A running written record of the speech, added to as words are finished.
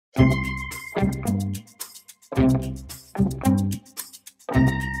Well,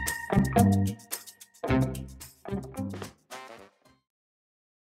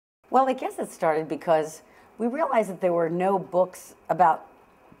 I guess it started because we realized that there were no books about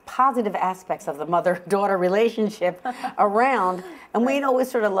positive aspects of the mother-daughter relationship around, and we'd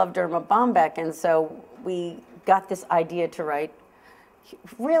always sort of loved Irma Bombeck, and so we got this idea to write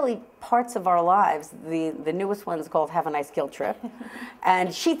really parts of our lives. The newest one's called Have a Nice Guilt Trip,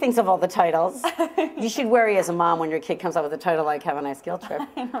 and she thinks of all the titles. You should worry as a mom when your kid comes up with a title like Have a Nice Guilt Trip.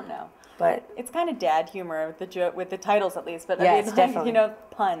 I don't know. But it's kind of dad humor with the titles, at least. But yeah, I mean, it's definitely, you know,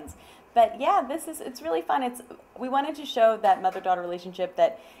 puns. But yeah, it's really fun. We wanted to show that mother-daughter relationship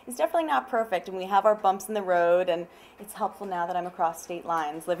that is definitely not perfect, and we have our bumps in the road, and it's helpful now that I'm across state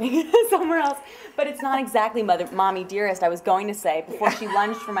lines living somewhere else. But it's not exactly mommy dearest, I was going to say before she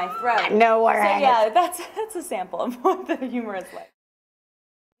lunged for my throat. No worries. So yeah, that's a sample of what the humor is like.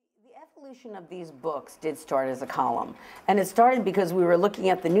 The evolution of these books did start as a column, and it started because we were looking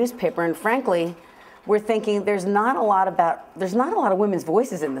at the newspaper, and frankly, we're thinking there's not a lot of women's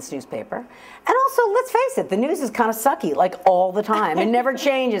voices in this newspaper. And also, let's face it, the news is kind of sucky, like all the time. It never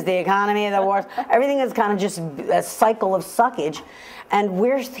changes. The economy, the wars, everything is kind of just a cycle of suckage. And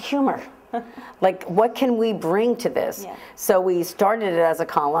where's the humor? Like, what can we bring to this? Yeah. So we started it as a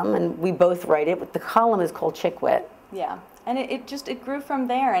column, and we both write it. The column is called Chick Wit. Yeah. And it grew from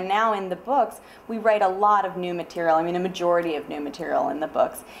there, and now in the books we write a lot of new material. I mean, a majority of new material in the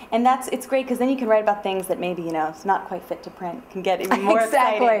books, and it's great because then you can write about things that maybe it's not quite fit to print, can get even more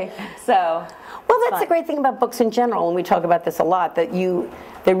exactly. exciting. So, well, that's the great thing about books in general, and we talk about this a lot. That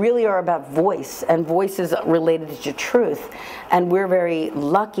they really are about voice, and voice is related to truth, and we're very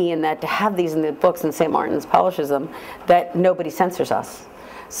lucky in that to have these in the books, and St. Martin's publishes them, that nobody censors us.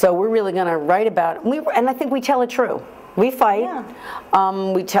 So we're really going to write about, and I think we tell it true. We fight,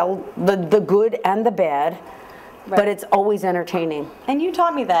 yeah. We tell the good and the bad, right. But it's always entertaining. And you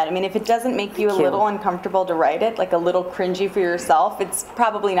taught me that. I mean, if it doesn't make you a little uncomfortable to write it, like a little cringy for yourself, it's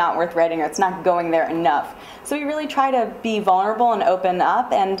probably not worth writing, or it's not going there enough. So we really try to be vulnerable and open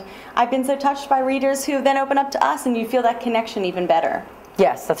up, and I've been so touched by readers who then open up to us, and you feel that connection even better.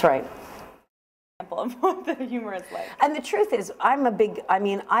 Yes, that's right. Of what the humor is like. And the truth is, I've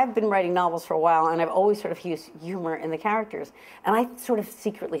been writing novels for a while, and I've always sort of used humor in the characters, and I sort of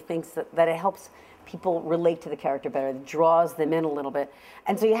secretly think that it helps people relate to the character better. It draws them in a little bit,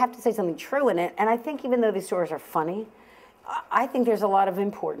 and so you have to say something true in it. And I think even though these stories are funny, I think there's a lot of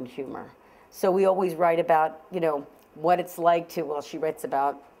important humor. So we always write about, what it's like to, well, she writes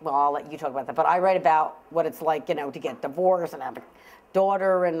about, well, I'll let you talk about that, but I write about what it's like, to get divorced and have a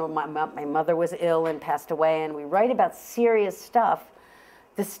daughter, and my mother was ill and passed away, and we write about serious stuff,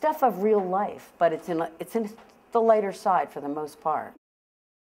 the stuff of real life, but it's in the lighter side for the most part.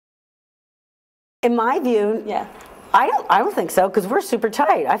 In my view, yeah. I don't think so, because we're super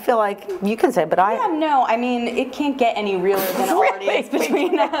tight. I feel like you can say, but yeah, no, I mean, it can't get any realer than an audience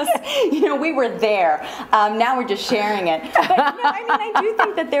between us. We were there. Now we're just sharing it. But I do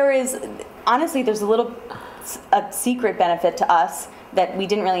think that there is, honestly, there's a secret benefit to us that we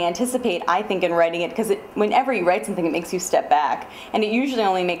didn't really anticipate, I think, in writing it, because whenever you write something, it makes you step back, and it usually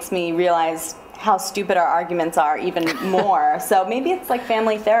only makes me realize how stupid our arguments are even more. So maybe it's like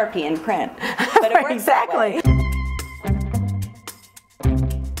family therapy in print, but it works exactly. That way.